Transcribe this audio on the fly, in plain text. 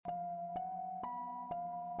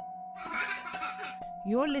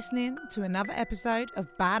You're listening to another episode of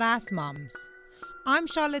Badass Mums. I'm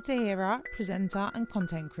Charlotte Tahira, presenter and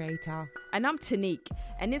content creator. And I'm Tanique,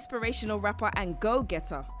 an inspirational rapper and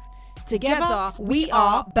go-getter. Together, we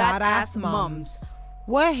are Badass Mums.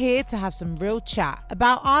 We're here to have some real chat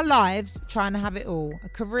about our lives, trying to have it all, a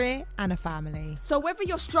career and a family. So whether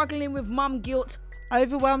you're struggling with mum guilt,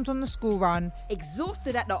 Overwhelmed on the school run,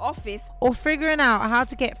 exhausted at the office, or figuring out how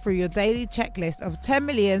to get through your daily checklist of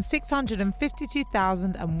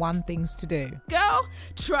 10,652,001 things to do. girl,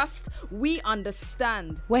 trust, we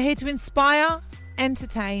understand. We're here to inspire,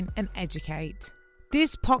 entertain and educate.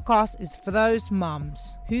 This podcast is for those mums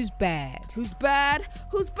who's bad. Who's bad?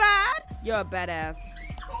 Who's bad? You're a badass.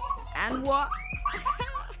 And what?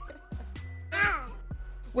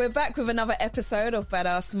 We're back with another episode of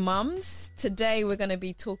Badass Mums. Today we're going to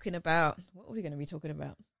be talking about... What are we going to be talking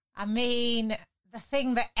about? I mean, the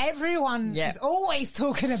thing that everyone is always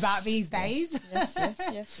talking about these days. Yes.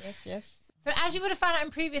 So as you would have found out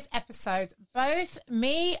in previous episodes, both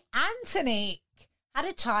me and Tanique had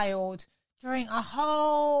a child during a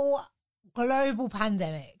whole global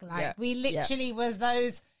pandemic. Like we literally was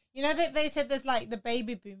those... You know that they said there's like the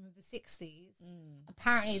baby boom of the 60s?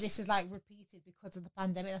 Apparently this is like repeated because of the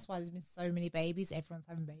pandemic. That's why there's been so many babies. Everyone's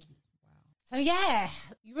having babies. Wow. So yeah,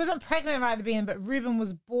 you wasn't pregnant right at the beginning, but Ruben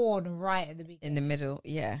was born right at the beginning. In the middle,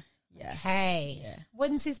 yeah. Hey. Yeah.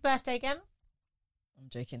 When's his birthday again? I'm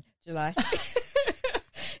joking. July.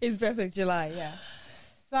 His birthday's July, yeah.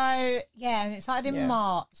 So yeah, and it started in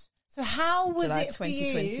March. So how was July it for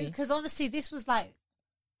you? Because obviously this was like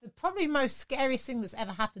the probably most scariest thing that's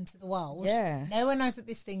ever happened to the world. Yeah. No one knows what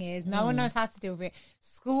this thing is. No one knows how to deal with it.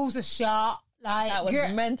 Schools are shut. Like That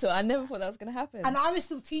was mental. I never thought that was going to happen. And I was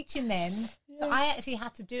still teaching then. So I actually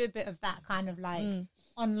had to do a bit of that kind of like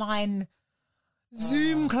online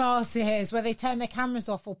Zoom classes where they turn their cameras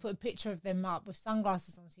off or put a picture of them up with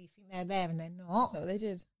sunglasses on so you think they're there and they're not. That's what they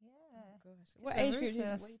did. Yeah. Oh, gosh. What age group what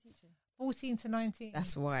are you teaching? 14 to 19.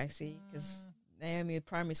 That's why, see, because Naomi at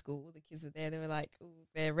primary school, all the kids were there. They were like, ooh,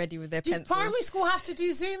 they're ready with their Did pencils. primary school have to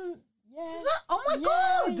do Zoom? Yeah. Oh my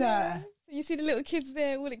God. Yeah. So you see the little kids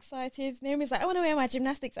there all excited. Naomi's like, I want to wear my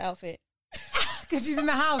gymnastics outfit. Because she's in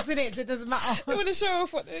the house, isn't it? So it doesn't matter. They want to show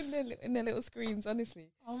off what in their little screens,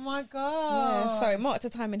 honestly. Oh my God. Yeah, so it marked a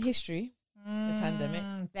time in history, the pandemic.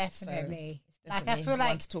 Definitely. So like I feel like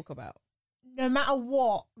one to talk about. No matter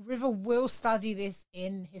what, River will study this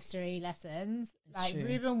in history lessons. Like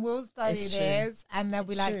Ruben will study this and they'll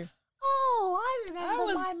be like, oh, I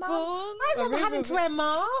remember my mum. I remember having to wear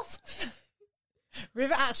masks.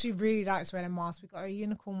 River actually really likes wearing a mask. We got her a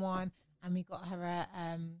unicorn one and we got her a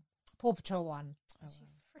Paw Patrol one. She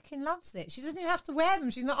freaking loves it. She doesn't even have to wear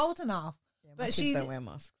them. She's not old enough. Yeah, but she don't wear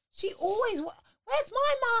masks. She always, where's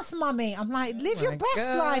my mask, mummy? I'm like, live your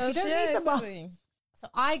best life. You don't need the mask. So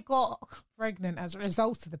I got pregnant as a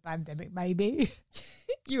result of the pandemic, maybe.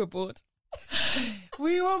 You were bored.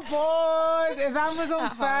 We were bored. Evan was on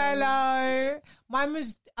furlough.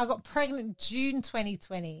 I got pregnant June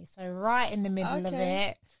 2020. So right in the middle of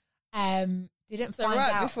it. Didn't find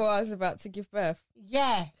out. Before I was about to give birth.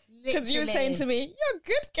 Yeah. Because you were saying to me, you're a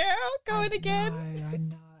good girl, going again. I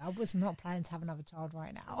know. I was not planning to have another child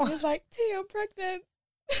right now. I was like, T, I'm pregnant.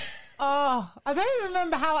 Oh, I don't even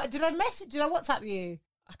remember did I WhatsApp you?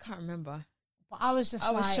 I can't remember. But I was just I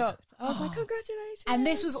was shocked. I was like, congratulations. And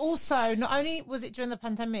this was also, not only was it during the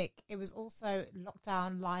pandemic, it was also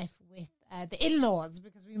lockdown life with the in-laws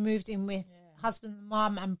because we moved in with husband's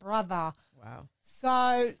mum and brother. Wow. So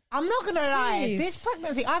I'm not going to lie. This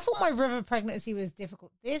pregnancy, I thought my River pregnancy was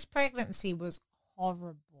difficult. This pregnancy was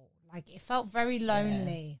horrible. Like it felt very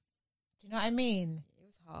lonely. Do you know what I mean? It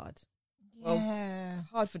was hard. Yeah. Well,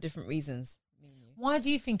 hard for different reasons. Why do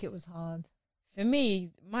you think it was hard? For me,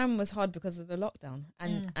 mine was hard because of the lockdown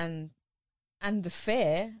and the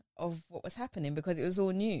fear of what was happening because it was all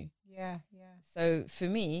new. Yeah. So for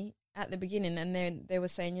me, at the beginning, and then they were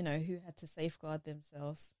saying, who had to safeguard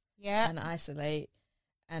themselves and isolate,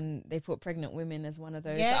 and they put pregnant women as one of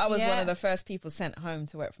those. Yeah, so I was one of the first people sent home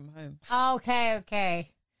to work from home. Okay.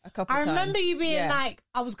 A couple times. I remember you being like,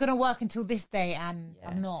 I was going to work until this day and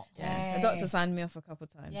I'm not. Yeah. The doctor signed me off a couple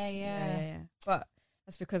times. Yeah. But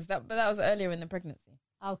that's because that was earlier in the pregnancy.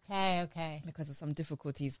 Okay. Because of some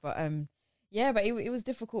difficulties. But but it was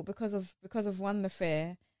difficult because of one, the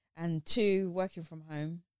fear, and two, working from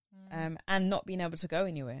home. And not being able to go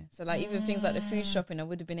anywhere. So like even things like the food shopping I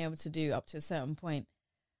would have been able to do up to a certain point.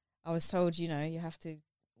 I was told, you have to,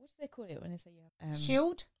 what do they call it when they say you have?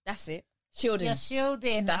 Shield? That's it. Shielding. You're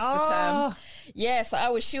shielding. That's the term. Yeah, so I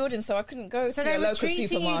was shielding, so I couldn't go to your local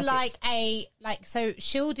supermarkets. So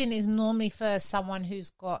shielding is normally for someone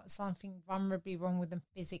who's got something vulnerably wrong with them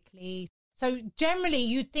physically. So generally,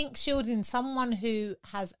 you'd think shielding someone who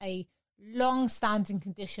has a long-standing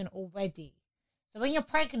condition already. So when you're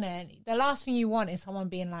pregnant, the last thing you want is someone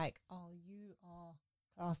being like, "Oh, you are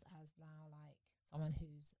classed as now like someone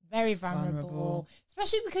who's very vulnerable."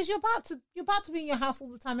 Especially because you're about to be in your house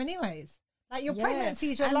all the time, anyways. Like your pregnancy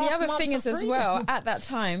is your last. And the other thing is as well, at at that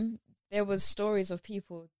time, there was stories of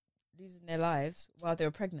people losing their lives while they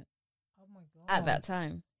were pregnant. Oh my God! At that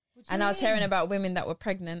time, and I was hearing about women that were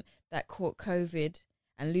pregnant that caught COVID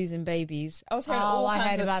and losing babies. I was hearing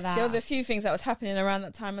about that. There was a few things that was happening around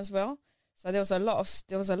that time as well. So there was a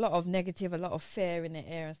lot of negative, a lot of fear in the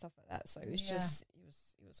air and stuff like that. So it was just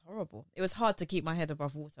it was horrible. It was hard to keep my head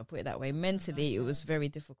above water, put it that way. Mentally, it was very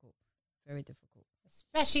difficult. Very difficult.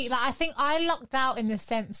 Especially, like, I think I lucked out in the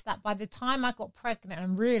sense that by the time I got pregnant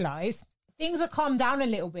and realised things had calmed down a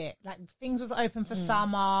little bit. Like, things was open for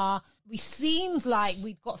summer. We seemed like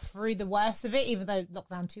we'd got through the worst of it, even though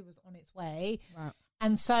lockdown 2 was on its way. Right.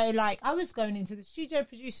 And so, like, I was going into the studio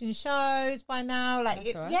producing shows by now.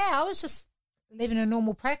 Like, I was just living a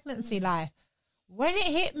normal pregnancy life. When it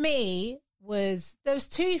hit me there was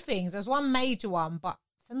two things. There was one major one, but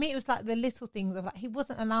for me, it was like the little things of like, he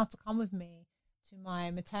wasn't allowed to come with me to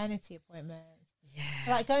my maternity appointments. Yeah.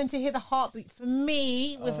 So like going to hear the heartbeat for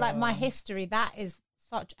me with like my history, that is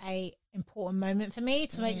such a important moment for me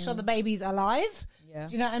to make sure the baby's alive. Yeah.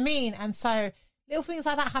 Do you know what I mean? And so little things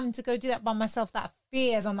like that, having to go do that by myself, that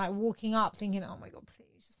fear as I'm like walking up thinking, oh my God,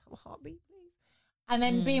 please just have a heartbeat, please. And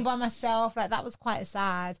then being by myself, like that was quite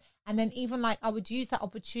sad. And then even like I would use that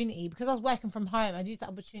opportunity because I was working from home. I'd use that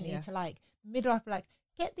opportunity to like midwife, like,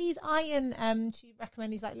 get these iron, she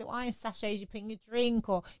recommend these like little iron sachets you put in your drink,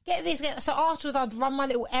 or get this. So afterwards I'd run my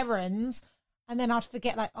little errands and then I'd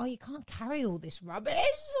forget like, oh, you can't carry all this rubbish.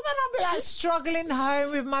 So then I'd be like struggling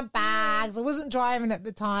home with my bags. I wasn't driving at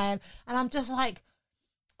the time. And I'm just like,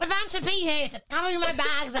 Evancha P here to carry my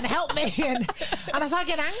bags and help me. And I started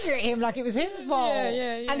getting angry at him like it was his fault.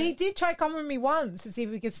 Yeah. And he did try to come with me once to see if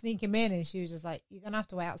we could sneak him in. And she was just like, you're going to have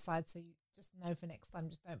to wait outside, so you just know for next time,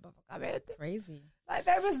 just don't bother coming. Crazy. Like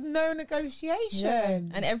there was no negotiation. Yeah.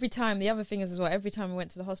 And every time, the other thing is as well, every time we went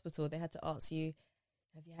to the hospital, they had to ask you,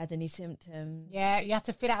 have you had any symptoms? Yeah, you had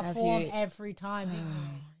to fill out a form every time, didn't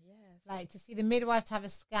you? Yes. Like to see the midwife, to have a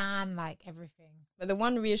scan, like everything. But the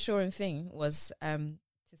one reassuring thing was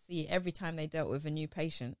to see every time they dealt with a new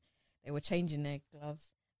patient, they were changing their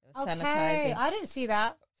gloves, they were sanitizing. I didn't see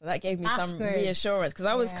that. So that gave me some reassurance because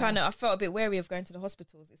I was I felt a bit wary of going to the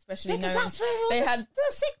hospitals, especially knowing that's where they had the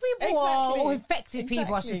sick people or infected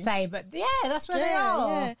people, I should say. But that's where they are.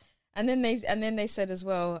 Yeah. And then they said as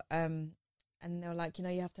well, and they were like,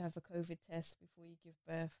 you have to have a COVID test before you give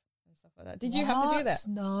birth and stuff like that. Did you have to do that?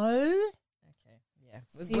 No. Yeah.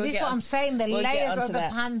 This is what I'm saying, the layers of the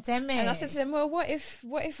pandemic. And I said to them, well, what if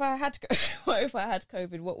I had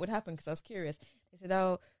COVID, what would happen? Because I was curious. They said,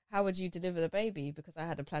 oh, how would you deliver the baby? Because I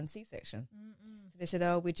had a planned C-section. So they said,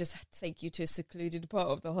 oh, we just take you to a secluded part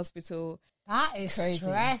of the hospital. That is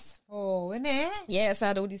stressful, isn't it? Yeah, so I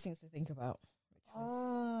had all these things to think about.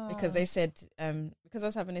 Because they said, because I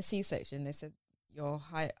was having a C-section, they said, you're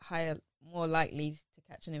more likely to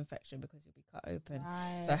catch an infection because you'll be cut open.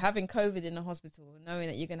 Right. So having COVID in the hospital, knowing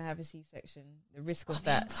that you're going to have a C-section, the risk of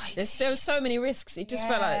that, there were so many risks. It just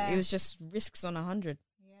felt like it was just risks on 100.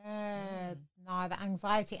 Yeah, no, the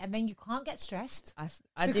anxiety, and then you can't get stressed.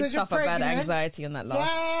 I did suffer bad anxiety on that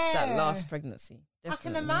last pregnancy.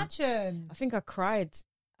 Definitely. I can imagine. I think I cried.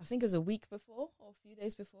 I think it was a week before or a few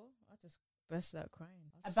days before. I just burst out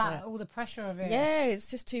crying. About all the pressure of it. Yeah,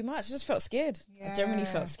 it's just too much. I just felt scared. Yeah. I generally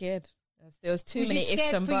felt scared. There was too many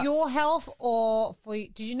ifs and buts. For your health or for...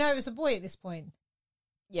 Did you know it was a boy at this point?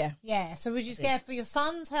 Yeah. Yeah, so was you scared for your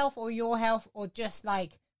son's health or your health, or just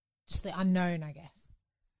the unknown, I guess?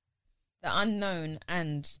 The unknown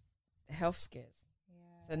and the health scares.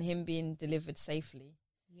 Yeah. So, and him being delivered safely.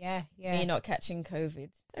 Yeah. Me not catching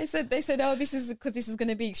COVID. They said, oh, this is going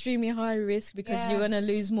to be extremely high risk because you're going to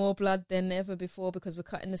lose more blood than ever before because we're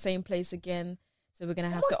cut in the same place again. So we're going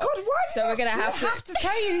to have to... God, why so we're going to have to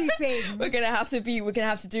tell you these things? We're going to have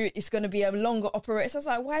to do it. It's going to be a longer operation. So I was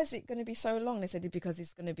like, why is it going to be so long? They said because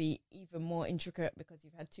it's going to be even more intricate because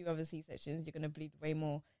you've had 2 other C-sections. You're going to bleed way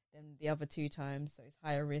more than the other 2 times. So it's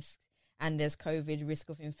higher risk. And there's COVID, risk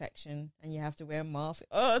of infection. And you have to wear a mask.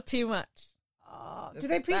 Oh, too much. Do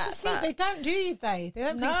they put you to sleep? They don't, do they? They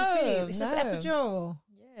don't put you to sleep. It's just epidural.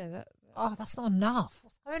 Yeah. That's not enough.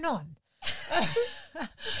 What's going on?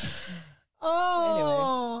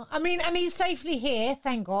 Oh, anyway. I mean, and he's safely here,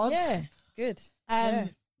 thank God. Yeah, good.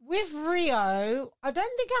 With Rio, I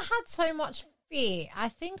don't think I had so much fear. I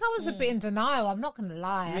think I was a bit in denial. I'm not going to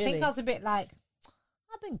lie. Really? I think I was a bit like,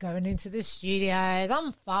 I've been going into the studios.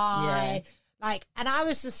 I'm fine. Yeah. Like, and I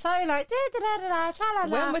was just so like, da-da-da-da-da,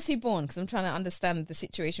 When was he born? Because I'm trying to understand the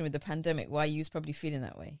situation with the pandemic, why you was probably feeling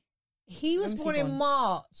that way. He was born in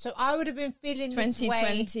March, so I would have been feeling this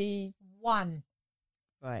way. 2021.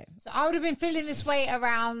 Right. So I would have been feeling this way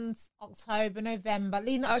around October, November,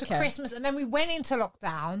 leading up to Christmas. And then we went into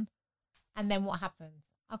lockdown. And then what happened?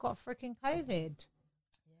 I got freaking COVID.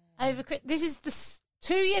 Yeah. This is the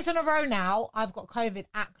 2 years in a row now. I've got COVID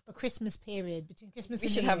at the Christmas period, between Christmas and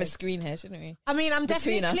New Year's. We should have a screen here, shouldn't we? I mean, I'm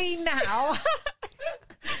definitely clean now.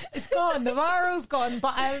 It's gone. The viral's gone.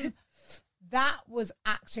 But that was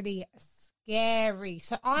actually scary.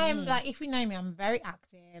 So I'm like, if you know me, I'm very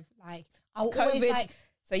active. Like, I'll always like...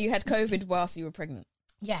 So you had COVID whilst you were pregnant?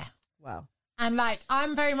 Yeah. Wow. And like,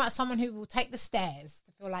 I'm very much someone who will take the stairs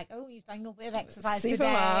to feel like, oh, you've done your bit of exercise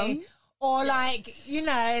today. Or like, you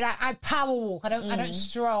know, like I power walk. I don't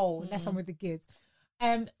stroll unless I'm with the kids.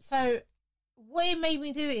 So what it made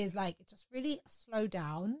me do is like, just really slow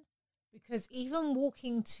down, because even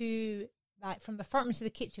walking to like from the front room to the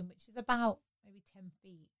kitchen, which is about maybe 10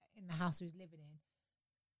 feet in the house we was living in,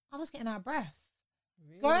 I was getting out of breath.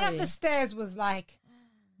 Really? Going up the stairs was like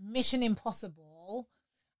mission impossible.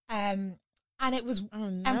 And it was,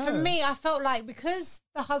 and for me, I felt like because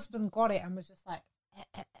the husband got it and was just like,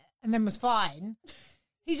 and then was fine,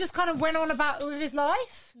 he just kind of went on about with his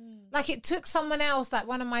life. Like it took someone else, like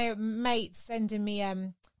one of my mates sending me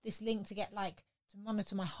this link to get like, to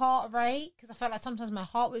monitor my heart rate, because I felt like sometimes my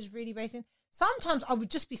heart was really racing. Sometimes I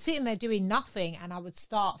would just be sitting there doing nothing and I would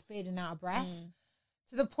start feeling out of breath.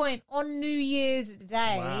 To the point on New Year's Day,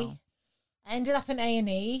 I ended up in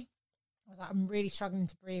A&E. I was like, I'm really struggling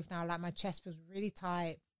to breathe now. Like my chest feels really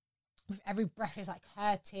tight. With every breath is like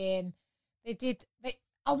hurting.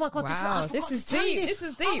 Oh my God, this is deep. This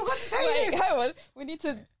is deep. I forgot to tell you this. Hang on. We need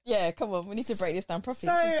to break this down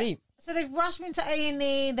properly. This is deep. So they've rushed me into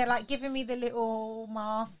A&E. They're like giving me the little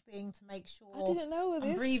mask thing to make sure I didn't know all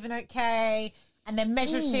this. I'm breathing okay. And they're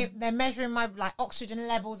measuring my like oxygen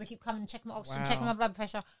levels. They keep coming and checking my oxygen, checking my blood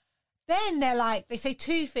pressure. Then they say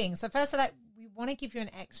two things. So first they're like, we want to give you an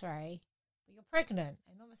X-ray, but you're pregnant.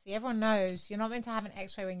 And obviously everyone knows you're not meant to have an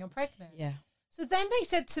X-ray when you're pregnant. Yeah. So then they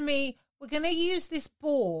said to me, we're going to use this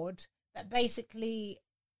board that basically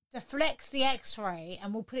deflects the X-ray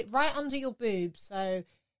and we'll put it right under your boobs. So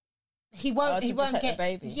he won't get the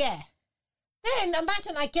baby. Yeah. Then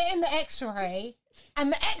imagine I get in the X-ray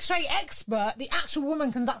and the X-ray expert, the actual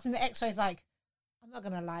woman conducting the X-ray, is like, I'm not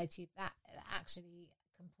going to lie to you, that actually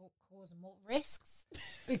can cause more risks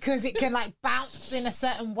because it can like bounce in a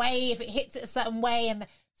certain way if it hits it a certain way, and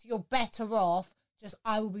so you're better off just,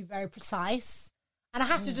 I will be very precise. And I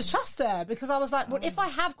had to just trust her, because I was like, well, if I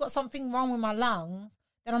have got something wrong with my lungs,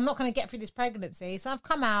 then I'm not going to get through this pregnancy. So I've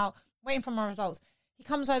come out waiting for my results. He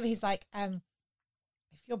comes over, he's like,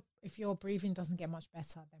 if your breathing doesn't get much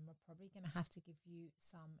better, then we're probably going to have to give you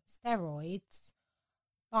some steroids,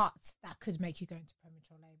 but that could make you go into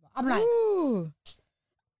premature labour. I'm like, ooh,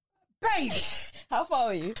 babe. How far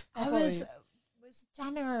are you? It was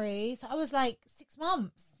January, so I was like 6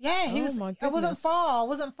 months. Yeah, he was. I wasn't far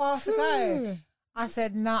to go. I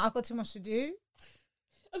said, no, I've got too much to do.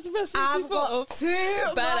 That's the best thing you thought of. Too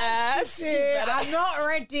badass. I'm not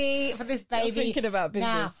ready for this baby. You're thinking about business.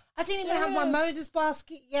 Now, I didn't even have my Moses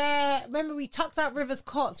basket. Yeah, remember we tucked out River's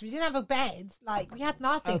cots. We didn't have a bed. Like, we had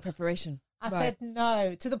nothing. Oh, preparation. I said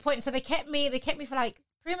no, to the point. So they kept me for like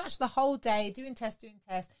pretty much the whole day doing tests.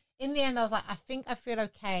 In the end, I was like, I think I feel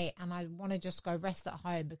okay, and I want to just go rest at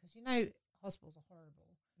home, because hospitals are horrible.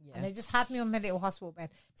 Yeah. And they just had me on my little hospital bed.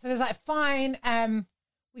 So there's like, fine,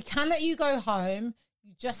 we can let you go home.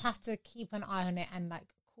 You just have to keep an eye on it and like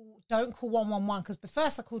don't call 111, because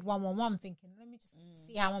first I called 111 thinking, let me just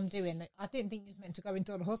see how I'm doing. I didn't think you was meant to go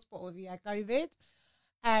into the hospital if you had COVID.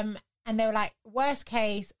 And they were like, worst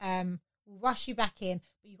case, we'll rush you back in,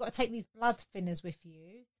 but you've got to take these blood thinners with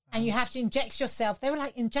you. And you have to inject yourself. They were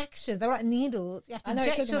like injections. They were like needles. You have to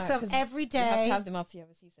inject yourself every day. You have to have them after you have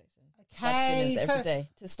a C-section. Okay. Every day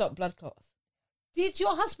to stop blood clots. Did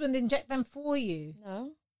your husband inject them for you?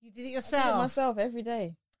 No. You did it yourself? I did it myself every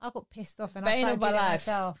day. I got pissed off and I started doing it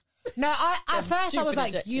myself. No, at first I was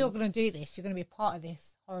like, you're going to do this. You're going to be a part of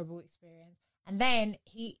this horrible experience. And then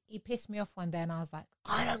he pissed me off one day and I was like,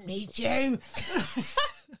 I don't need you.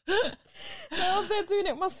 I was there doing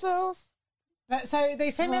it myself. But so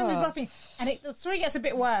they sent me on this blood thing, and the story gets a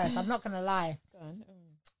bit worse. I'm not going to lie.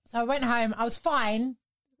 So I went home. I was fine.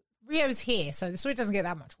 Rio's here, so the story doesn't get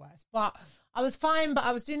that much worse. But I was fine, but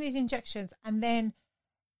I was doing these injections, and then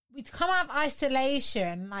we'd come out of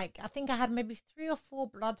isolation. Like, I think I had maybe 3 or 4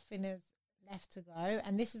 blood thinners left to go,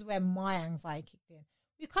 and this is where my anxiety kicked in.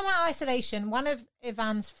 We come out of isolation. One of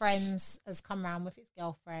Ivan's friends has come around with his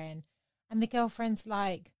girlfriend, and the girlfriend's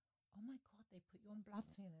like, "Oh my God, they put you on blood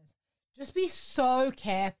thinners. Just be so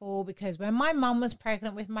careful, because when my mum was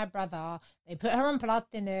pregnant with my brother, they put her on blood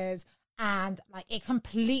thinners, and like it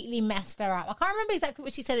completely messed her up." I can't remember exactly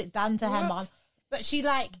what she said it done to her mum, but she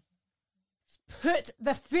like put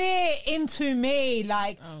the fear into me.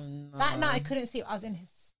 Like, that night I couldn't sleep. I was in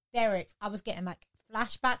hysterics. I was getting like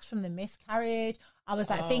flashbacks from the miscarriage. I was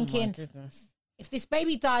like thinking, if this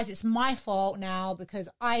baby dies, it's my fault now because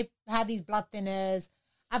I had these blood thinners.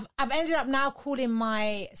 I've ended up now calling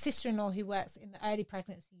my sister-in-law who works in the early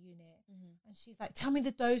pregnancy unit, and she's like, "Tell me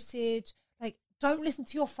the dosage. Like, don't listen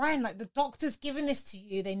to your friend. Like, the doctor's giving this to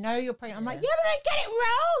you. They know you're pregnant." I'm like, "Yeah, but they get it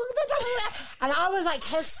wrong." And I was like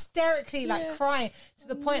hysterically like crying to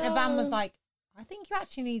the point Ivan was like, "I think you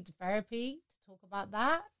actually need therapy to talk about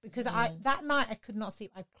that," because that night I could not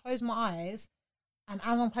sleep. I closed my eyes, and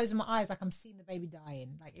as I'm closing my eyes, like I'm seeing the baby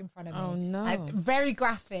dying like in front of me. Oh no! Like, very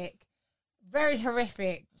graphic, very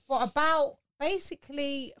horrific. For about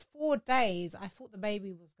basically 4 days, I thought the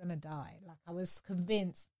baby was going to die. Like, I was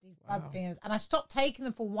convinced these blood thinners. And I stopped taking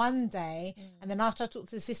them for 1 day. And then after I talked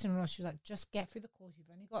to the sister-in-law, she was like, "Just get through the course.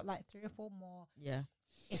 You've only got like 3 or 4 more. Yeah.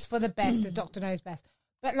 It's for the best. The doctor knows best."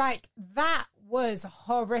 But like, that was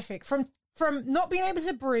horrific. From not being able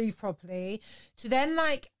to breathe properly to then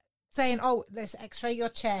like saying, "Oh, let's x-ray your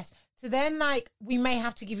chest," to then like, "We may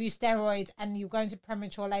have to give you steroids and you're going to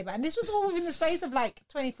premature labor." And this was all within the space of like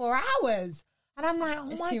 24 hours. And I'm like,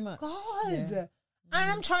 "Oh my God." Yeah. And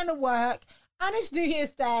I'm trying to work, and it's New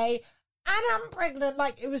Year's Day, and I'm pregnant.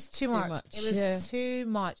 Like, it was too much. It was too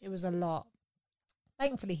much. It was a lot.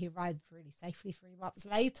 Thankfully, he arrived really safely 3 months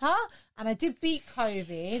later, and I did beat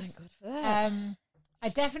COVID. Thank God for that. I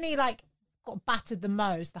definitely like got battered the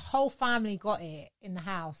most. The whole family got it in the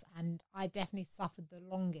house, and I definitely suffered the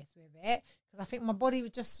longest with it because I think my body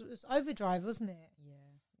was overdrive, wasn't it? Yeah.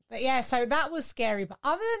 But yeah, so that was scary. But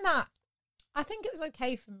other than that, I think it was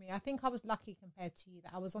okay for me. I think I was lucky compared to you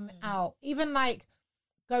that I was on the out. Even like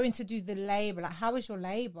going to do the labour. Like, how was your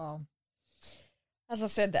labour? As I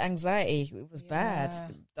said, the anxiety, it was bad.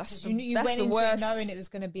 That's you that's went the into worst. it knowing it was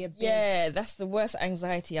going to be a big... Yeah, that's the worst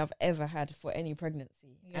anxiety I've ever had for any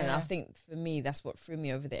pregnancy. Yeah. And I think for me, that's what threw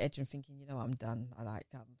me over the edge and thinking, you know, I'm done.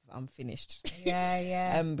 I'm finished.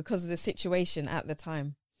 Yeah. Because of the situation at the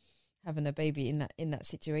time, having a baby in that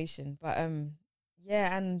situation. But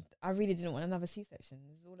yeah, and I really didn't want another C-section.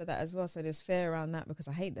 There's all of that as well. So there's fear around that because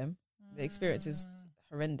I hate them. The experience is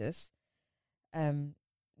horrendous.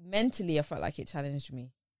 Mentally, I felt like it challenged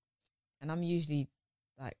me. And I'm usually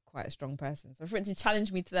like quite a strong person. So for it to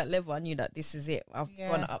challenge me to that level, I knew that this is it. I've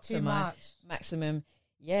gone up to my maximum.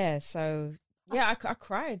 Yeah, so yeah, I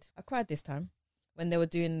cried. I cried this time when they were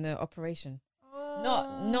doing the operation.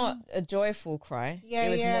 Not a joyful cry. It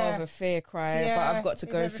was more of a fear cry. But I've got to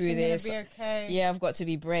go through this. Okay? Yeah, I've got to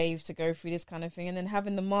be brave to go through this kind of thing. And then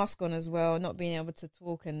having the mask on as well, not being able to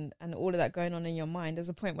talk and all of that going on in your mind. There's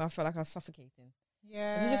a point where I felt like I was suffocating.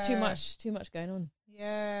 Yeah. There's just too much going on.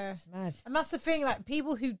 Yeah. It's mad. And that's the thing, like,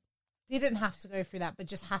 people who didn't have to go through that but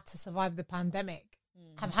just had to survive the pandemic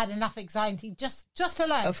have had enough anxiety just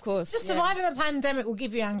alone. Of course. Just surviving the pandemic will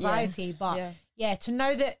give you anxiety, but to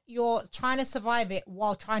know that you're trying to survive it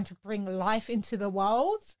while trying to bring life into the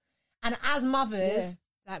world. And as mothers,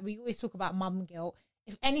 like we always talk about mum guilt,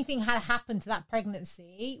 if anything had happened to that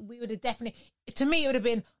pregnancy, we would have definitely, to me, it would have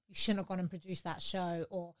been, you shouldn't have gone and produced that show,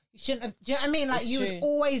 or you shouldn't have, do you know what I mean? Like, you would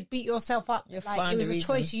always beat yourself up. Like, it was a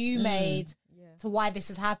choice you made to why this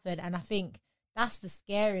has happened. And I think that's the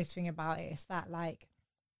scariest thing about it. It's that, like,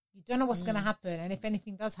 you don't know what's going to happen. And if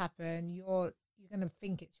anything does happen, you're going to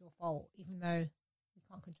think it's your fault, even though you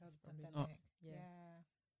can't control the pandemic. Yeah.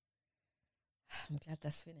 I'm glad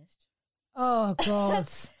that's finished. Oh, God.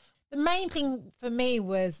 The main thing for me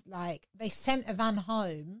was, like, they sent Ivan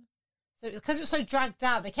home. So because it was so dragged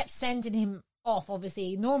out, they kept sending him off,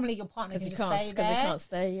 obviously. Normally your partner can just stay there. Because he can't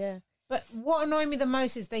stay, yeah. But what annoyed me the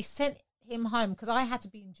most is they sent him home because I had to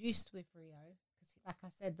be induced with Rio. Because, like I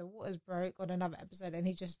said, the waters broke on another episode and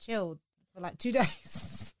he just chilled for like 2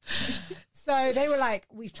 days. So they were like,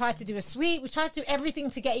 we've tried to do a sweep. We've tried to do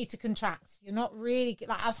everything to get you to contract. You're not really,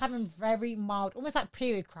 like, I was having very mild, almost like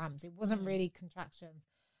period cramps. It wasn't really contractions.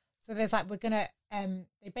 So there's like, we're going to,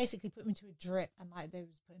 they basically put me to a drip and like they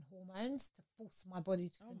was putting hormones to force my body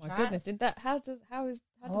to contract. Oh my goodness. Did that, how did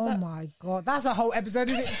Oh that, my God. That's a whole episode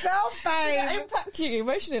in itself, babe. did that impact you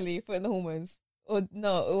emotionally, putting the hormones? Or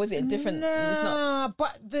no, or was it different? No, It's not.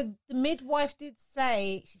 but the midwife did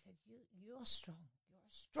say, she said, you're strong. You're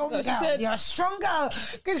a strong girl. You're a strong girl.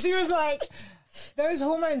 Because she was like, those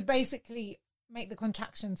hormones basically make the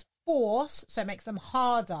contractions force, so it makes them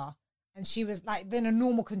harder. And she was like, than a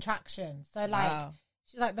normal contraction. So like, Wow.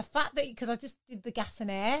 she was like, the fact that, because I just did the gas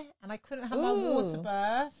and air and I couldn't have my water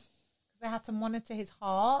birth because they had to monitor his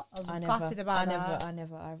heart. I was gutted about that. I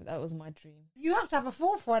never, that was my dream. You have to have a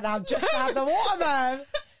fourth one now just to have the water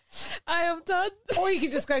birth. I am done. Or you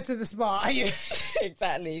can just go to the spa.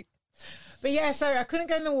 Exactly. But yeah, so I couldn't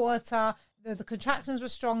go in the water. The contractions were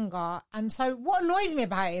stronger. And so what annoyed me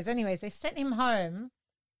about it is, anyways, they sent him home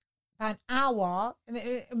about an hour.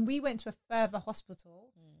 And we went to a further hospital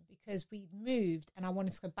because we'd moved and I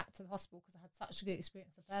wanted to go back to the hospital because I had such a good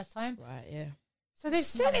experience the first time. Right, yeah. So they've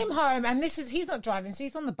sent him home and he's not driving, so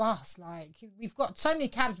he's on the bus. Like, we've got so many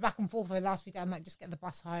cabs back and forth for the last few days. I'm like, just get the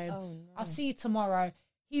bus home. Oh, no. I'll see you tomorrow.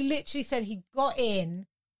 He literally said he got in,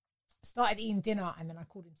 started eating dinner, and then I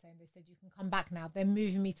called him saying they said you can come back now. They're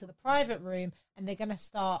moving me to the private room and they're going to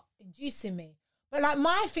start inducing me. But like,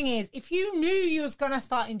 my thing is, if you knew you was going to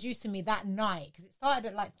start inducing me that night, because it started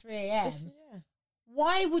at like 3 a.m,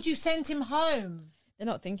 why would you send him home? They're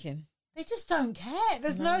not thinking. They just don't care.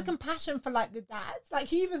 There's no compassion for like the dads. Like,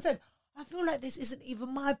 he even said, I feel like this isn't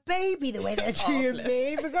even my baby the way they're treating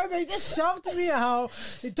me, because they just shoved me out.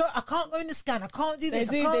 I can't go in the scan. I can't do this.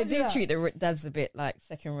 They do treat the dads a bit like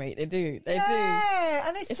second rate. They do. Yeah,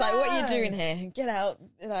 and it's like, what are you doing here? Get out.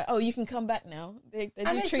 They're like, oh, you can come back now. They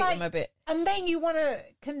do treat them a bit. And then you want to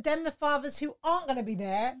condemn the fathers who aren't going to be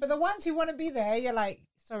there, but the ones who want to be there, you're like,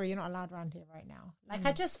 sorry, you're not allowed around here right now. Like,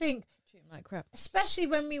 I just think, treat them like crap. Especially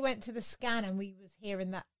when we went to the scan and we was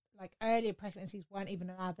hearing that like earlier pregnancies weren't even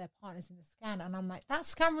allowed their partners in the scan. And I'm like, that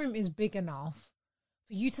scan room is big enough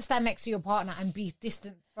for you to stand next to your partner and be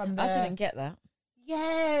distant from the... I didn't get that.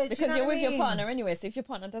 Yeah. Because you're with your partner anyway. So if your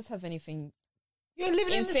partner does have anything... You're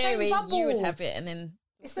living in the theory, same bubble. You would have it and then...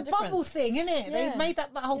 It's the bubble thing, isn't it? Yeah. They made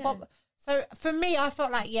that whole bubble. So for me, I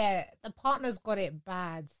felt like, the partner's got it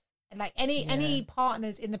bad. And like any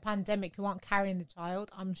partners in the pandemic who aren't carrying the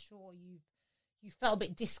child, I'm sure you felt a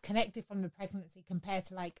bit disconnected from the pregnancy compared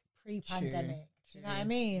to like pre-pandemic. Do you know what I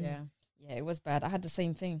mean? Yeah, it was bad. I had the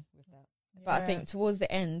same thing with that. But I think towards the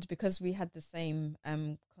end, because we had the same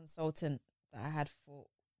consultant that I had for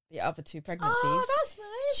the other two pregnancies. Oh, that's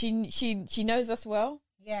nice. She knows us well.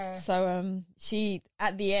 Yeah. So she,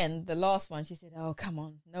 at the end, the last one, she said, oh, come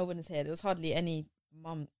on, no one is here. There was hardly any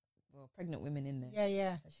pregnant women in there.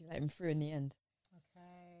 Yeah. She let him through in the end. Okay.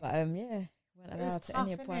 But weren't allowed to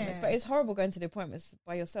any appointments. But it's horrible going to the appointments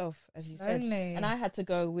by yourself, as you said. And I had to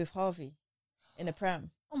go with Harvey in a pram.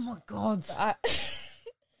 Oh my God. So I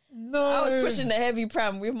was pushing the heavy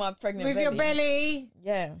pram with my pregnant belly. With your belly.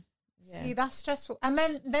 Yeah. See, that's stressful. And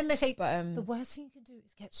then they say, the worst thing you can do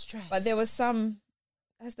is get stressed. But there was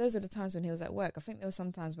those are the times when he was at work. I think there were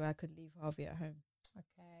some times where I could leave Harvey at home.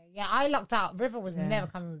 Okay. Yeah, I lucked out. River was never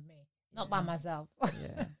coming with me. Not by myself.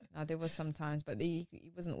 Yeah. No, there was some times, but it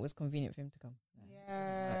wasn't always convenient for him to come.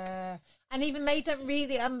 Yeah. And even they don't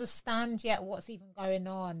really understand yet what's even going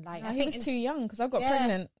on. Like, I think he was too young because I got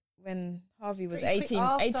pregnant when Harvey was 18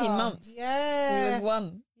 months. Yeah. So he was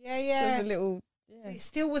 1. Yeah. So it was a little... He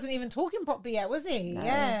still wasn't even talking properly yet, was he? No,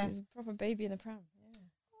 yeah. He was a proper baby in a pram. Yeah.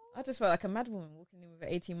 I just felt like a mad woman walking in with an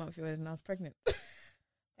 18-month-old and I was pregnant.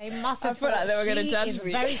 They must have I felt like they were going to judge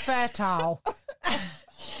me. Very fertile.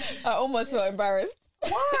 I almost felt embarrassed.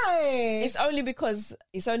 Why? It's only because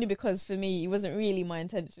for me it wasn't really my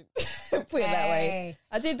intention. Put it that way.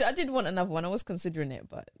 I did want another one. I was considering it,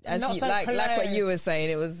 but as like what you were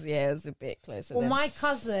saying, it was a bit closer. Well, my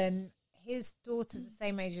cousin, his daughter's the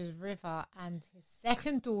same age as River, and his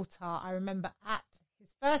second daughter, I remember at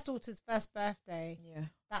his first daughter's first birthday. Yeah,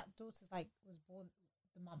 that daughter's was born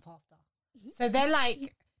the month after. So they're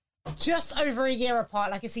like just over a year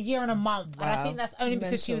apart. Like, it's a year and a month. Wow. And I think that's only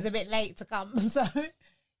because she was a bit late to come. So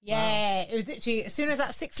it was literally as soon as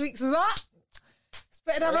that 6 weeks was up,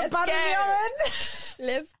 spit another bun in the oven.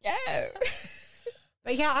 Let's go.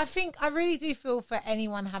 But yeah, I really do feel for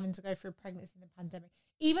anyone having to go through pregnancy in the pandemic.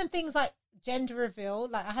 Even things like gender reveal.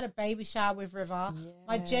 Like, I had a baby shower with River. Yeah.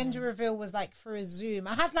 My gender reveal was like through a Zoom.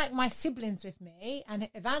 I had like my siblings with me and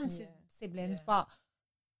Evan's siblings, but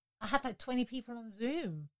I had like 20 people on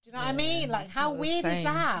Zoom. Do you know what I mean? Like, how weird is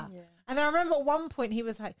that? Yeah. And then I remember at one point he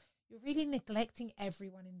was like, you're really neglecting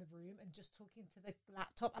everyone in the room and just talking to the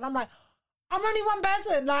laptop. And I'm like, I'm only one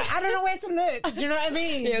person. Like, I don't know where to look. Do you know what I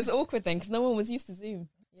mean? Yeah, it was awkward then because no one was used to Zoom.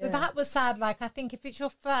 So that was sad. Like, I think if it's your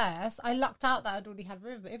first, I lucked out that I'd already had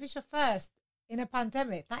River. But if it's your first in a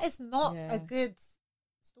pandemic, that is not a good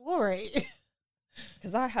story.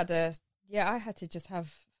 Because I had to just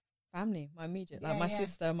have family, my immediate, like my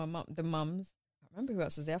sister, my mum, the mums. I can't remember who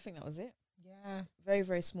else was there. I think that was it. Yeah. Very,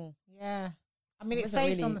 very small. Yeah. I mean, it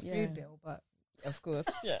saved on the food bill, but. Of course.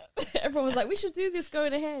 Yeah. Everyone was like, we should do this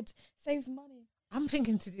going ahead. Saves money. I'm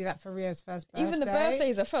thinking to do that for Rio's first birthday. Even the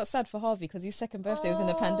birthdays, I felt sad for Harvey because his second birthday was in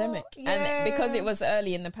the pandemic. Yeah. And because it was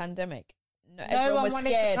early in the pandemic, everyone was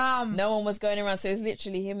scared. No one was going around. So it was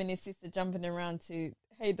literally him and his sister jumping around to,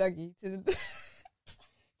 hey, Dougie,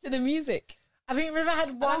 to the music. I think River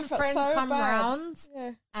had one friend come round.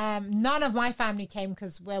 Yeah. None of my family came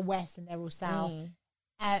because we're West and they're all South.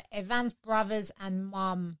 Evan's brothers and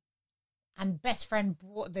mum and best friend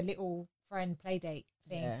brought the little friend play date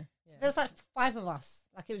thing. Yeah. So there was like 5 of us.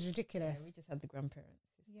 Like, it was ridiculous. Yeah, we just had the grandparents.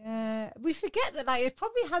 Yeah, we forget that. Like, it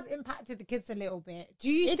probably has impacted the kids a little bit. Do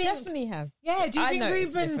you think? It definitely has. Yeah. Do you think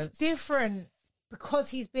Ruben's different because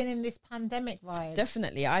he's been in this pandemic vibe?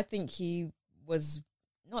 Definitely. I think he was,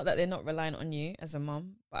 not that they're not reliant on you as a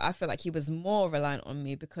mum, but I feel like he was more reliant on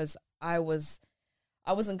me because I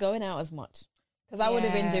wasn't going out as much because I would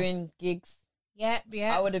have been doing gigs. Yeah.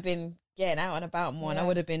 I would have been getting out and about more, and I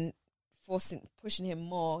would have been pushing him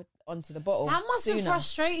more onto the bottle. That must have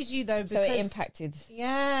frustrated you though, because so it impacted.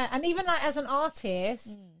 Yeah, and even like as an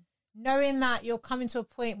artist, knowing that you're coming to a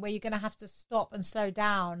point where you're going to have to stop and slow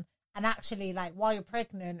down, and actually, like, while you're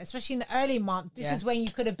pregnant, especially in the early months, this is when you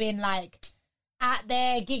could have been like at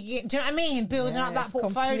there gigging. Do you know what I mean? Building up that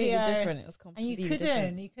portfolio. Completely different. It was completely and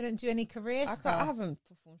different. You couldn't do any career stuff. I haven't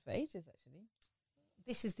performed for ages actually.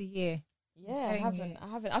 This is the year. Yeah, I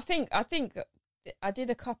haven't. I think I did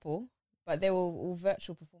a couple, but they were all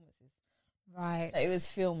virtual performances. Right. So it was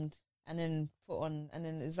filmed and then put on, and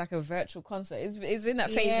then it was like a virtual concert. It's in that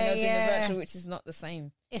phase when they're doing the virtual, which is not the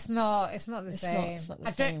same. It's not the same. It's not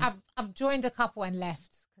the same. I've joined a couple and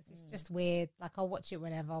left because it's just weird. Like, I'll watch it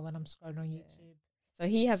whenever when I'm scrolling on YouTube. So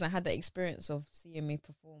he hasn't had the experience of seeing me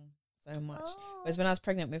perform so much. Whereas when I was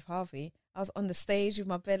pregnant with Harvey, I was on the stage with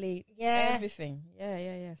my belly, everything.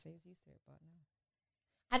 Yeah. So he was used to it, but no.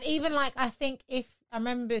 And even like, I think I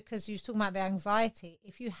remember because you were talking about the anxiety,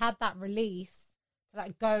 if you had that release to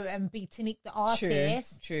like go and be Tanique the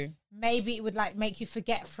artist, true. Maybe it would like make you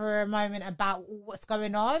forget for a moment about what's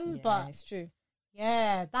going on. Yeah, but it's true.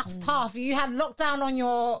 Yeah, that's tough. You had lockdown on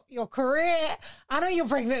your career and on your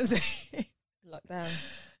pregnancy. Lockdown.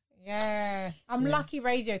 Yeah. I'm lucky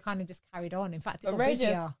radio kind of just carried on. In fact, it got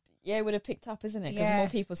busier. Yeah, it would have picked up, isn't it? Because more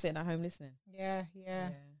people sitting at home listening. Yeah.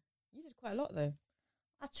 You did quite a lot though.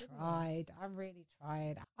 I tried. I really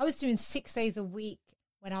tried. I was doing 6 days a week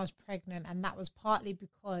when I was pregnant, and that was partly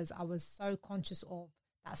because I was so conscious of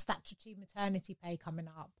that statutory maternity pay coming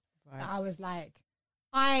up. Right. That I was like,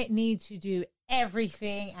 I need to do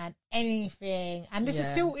everything and anything. And it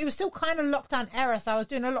was still kind of lockdown era, so I was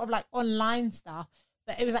doing a lot of like online stuff,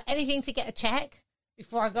 but it was like anything to get a check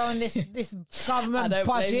before I go on this government I don't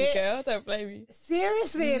budget. Blame you, girl. I don't blame you.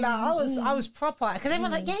 Seriously, like I was proper, because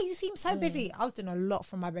everyone's like, yeah, you seem so busy. I was doing a lot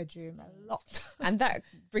from my bedroom, a lot. And that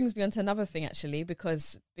brings me on to another thing actually,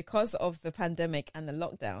 because of the pandemic and the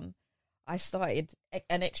lockdown, I started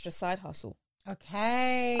an extra side hustle.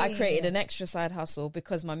 Okay. I created an extra side hustle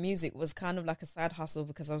because my music was kind of like a side hustle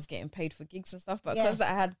because I was getting paid for gigs and stuff. But because that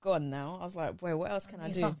had gone now, I was like, boy, what else can I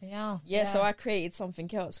do? Something else. Yeah, so I created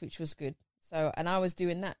something else, which was good. So, and I was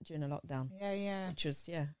doing that during the lockdown. Yeah. Which was,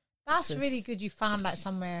 That's really good. You found like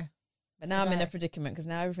somewhere. But now I'm in a predicament because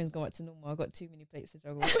now everything's gone back to normal. I've got too many plates to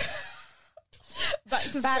juggle. Back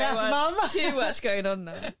to square one. Mum. Too much going on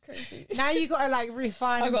now. Crazy. Now you got to like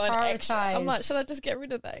refine and prioritize. I'm like, should I just get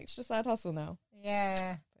rid of that extra side hustle now?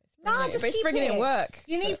 Yeah. It's bringing in work.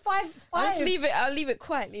 You need five. I'll leave it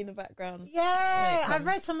quietly in the background. Yeah, I've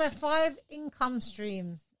read somewhere 5 income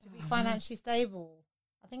streams to be financially stable.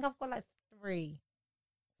 I think I've got like 3.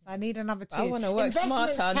 So I need another 2. I want to work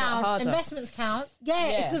smarter, not harder. Investments count. Yeah,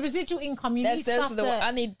 it's the residual income. You need stuff that... I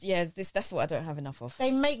need, that's what I don't have enough of. They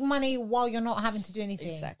make money while you're not having to do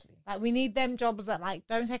anything. Exactly. Like, we need them jobs that, like,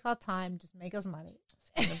 don't take our time, just make us money.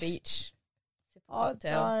 On the beach, sip a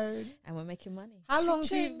cocktail, and we're making money. How long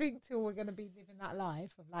do you think till we're going to be living that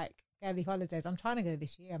life of, like, girly holidays? I'm trying to go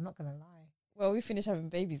this year, I'm not going to lie. Well, we finished having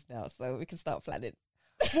babies now, so we can start planning.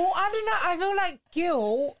 Well, I don't know. I feel like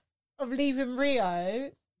guilt of leaving Rio...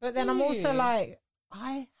 But then I'm also like,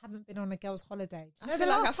 I haven't been on a girls' holiday. I feel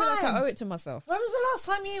like I owe it to myself. When was the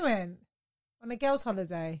last time you went on a girls'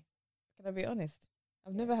 holiday? Can I be honest?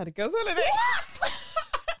 I've never had a girls' holiday.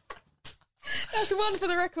 That's one for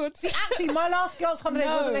the record. See, actually, my last girls' holiday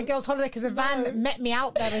wasn't a girls' holiday because a van met me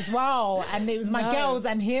out there as well, and it was my girls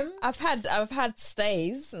and him. I've had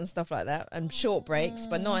stays and stuff like that, and short breaks,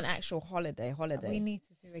 but not an actual holiday. We need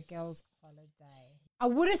to do a girls' holiday. I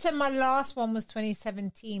would have said my last one was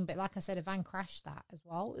 2017, but like I said, a van crashed that as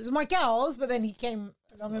well. It was my girls, but then he came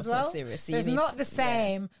along as well. Serious. So it's not the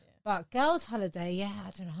same. But girls' holiday, I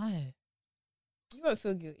don't know. You won't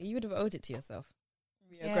feel guilty. You would have owed it to yourself.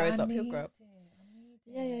 Grows up, he'll grow up.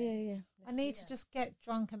 Yeah. I need to just get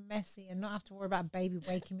drunk and messy and not have to worry about a baby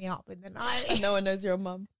waking me up in the night. No one knows you're a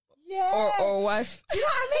mum. Yeah. Or a wife. Do you know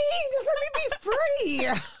what I mean? Just let me be free.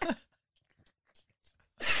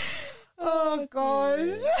 Oh,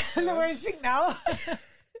 gosh. I'm not wearing sick now.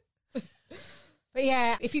 But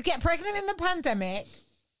yeah, if you get pregnant in the pandemic,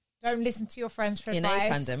 don't listen to your friends for advice. In any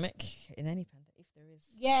pandemic, if there is.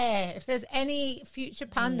 Yeah, if there's any future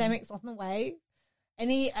pandemics on the way,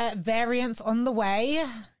 any variants on the way.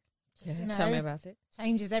 Tell me about it.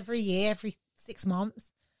 Changes every year, every 6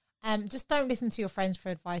 months. Just don't listen to your friends for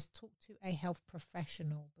advice. Talk to a health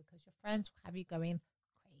professional because your friends will have you going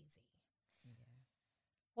crazy. Yeah.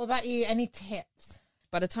 What about you? Any tips?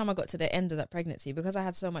 By the time I got to the end of that pregnancy, because I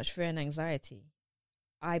had so much fear and anxiety,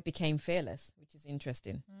 I became fearless, which is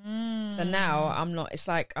interesting. So now I'm not. It's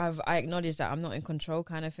like I acknowledge that I'm not in control,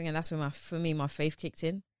 kind of thing, and that's when my faith kicked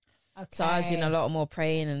in. Okay. So I was doing a lot more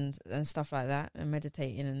praying and stuff like that, and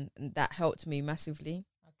meditating, and that helped me massively.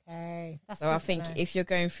 Okay. So I think if you're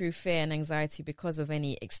going through fear and anxiety because of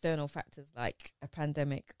any external factors like a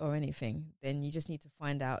pandemic or anything, then you just need to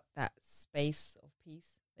find out that space of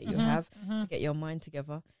peace that you have to get your mind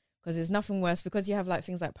together. Because there's nothing worse, because you have like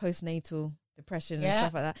things like postnatal depression and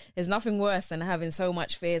stuff like that. There's nothing worse than having so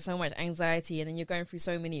much fear, so much anxiety, and then you're going through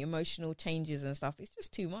so many emotional changes and stuff. It's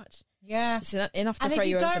just too much. Yeah. It's enough to throw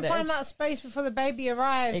you over the edge. And if you don't find that space before the baby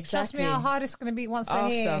arrives, trust me how hard it's going to be once they're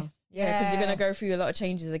here. Yeah, because you're going to go through a lot of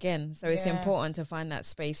changes again. So it's important to find that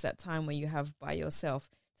space, that time where you have by yourself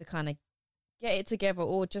to kind of get it together,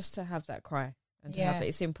 or just to have that cry and to have it.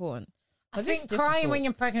 It's important. I think crying when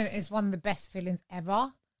you're pregnant is one of the best feelings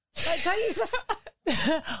ever. Like, don't you just,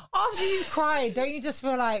 after you cry, don't you just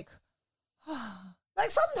feel like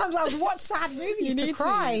sometimes I would watch sad movies to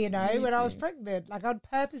cry, when I was pregnant. Like I'd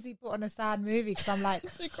purposely put on a sad movie because I'm like,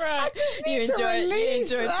 to cry. I just need to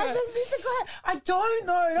release. I just need to cry. I don't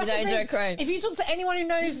know. That's you don't enjoy crying. If you talk to anyone who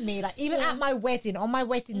knows me, like even at my wedding, on my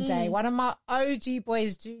wedding day, one of my OG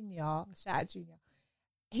boys, Junior, shout out Junior,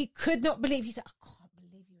 he could not believe, he said, I can't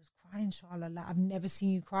believe you was crying, Charlotte. Like, I've never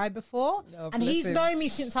seen you cry before. No, and he's known me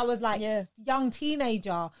since I was like young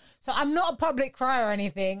teenager. So I'm not a public crier or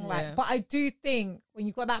anything. But I do think when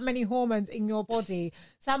you've got that many hormones in your body,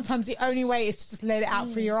 sometimes the only way is to just let it out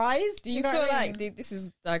through your eyes. Do you feel like, this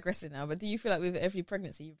is digressing now, but do you feel like with every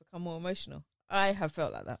pregnancy you become more emotional? I have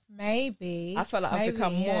felt like that. Maybe. I felt like I've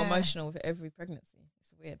become more emotional with every pregnancy.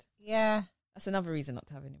 It's weird. Yeah. That's another reason not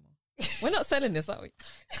to have any more. We're not selling this, are we?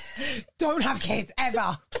 Don't have kids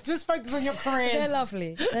ever. Just focus on your careers.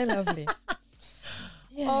 They're lovely.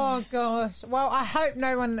 Yeah. Oh gosh. Well, I hope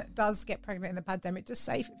no one does get pregnant in the pandemic. Just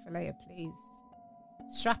save it for later, please.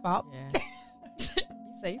 Strap up. Yeah. Be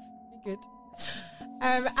safe. Be good.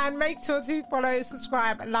 And make sure to follow,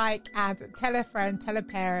 subscribe, like, and tell a friend, tell a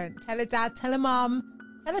parent, tell a dad, tell a mum,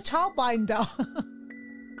 tell a childminder.